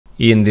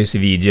In this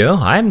video,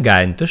 I'm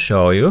going to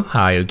show you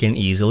how you can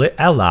easily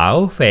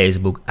allow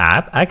Facebook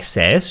app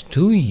access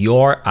to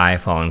your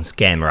iPhone's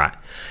camera.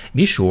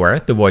 Be sure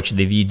to watch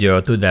the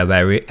video to the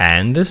very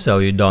end so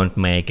you don't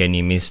make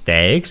any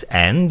mistakes,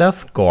 and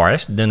of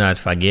course do not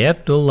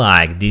forget to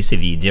like this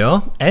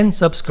video and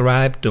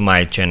subscribe to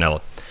my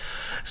channel.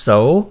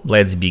 So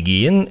let's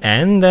begin,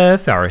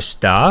 and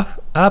first off,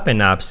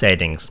 open up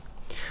settings.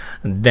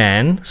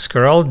 Then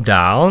scroll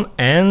down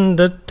and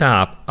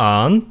tap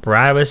on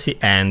privacy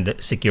and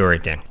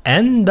security.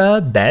 And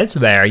that's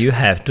where you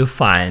have to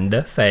find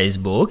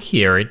Facebook.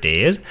 Here it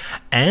is.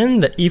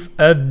 And if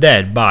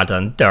that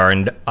button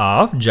turned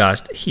off,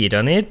 just hit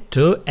on it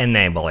to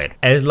enable it.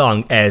 As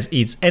long as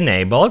it's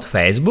enabled,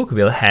 Facebook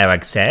will have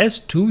access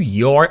to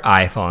your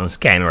iPhone's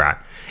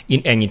camera.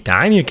 In any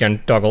time you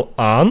can toggle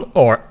on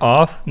or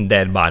off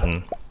that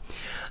button.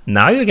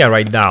 Now you can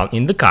write down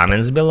in the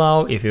comments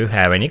below if you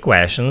have any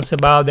questions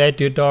about that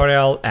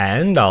tutorial,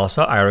 and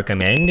also I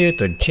recommend you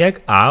to check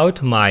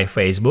out my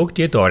Facebook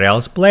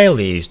tutorials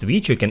playlist,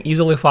 which you can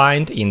easily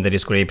find in the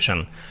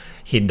description.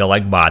 Hit the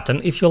like button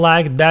if you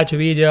liked that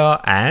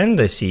video,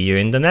 and see you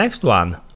in the next one.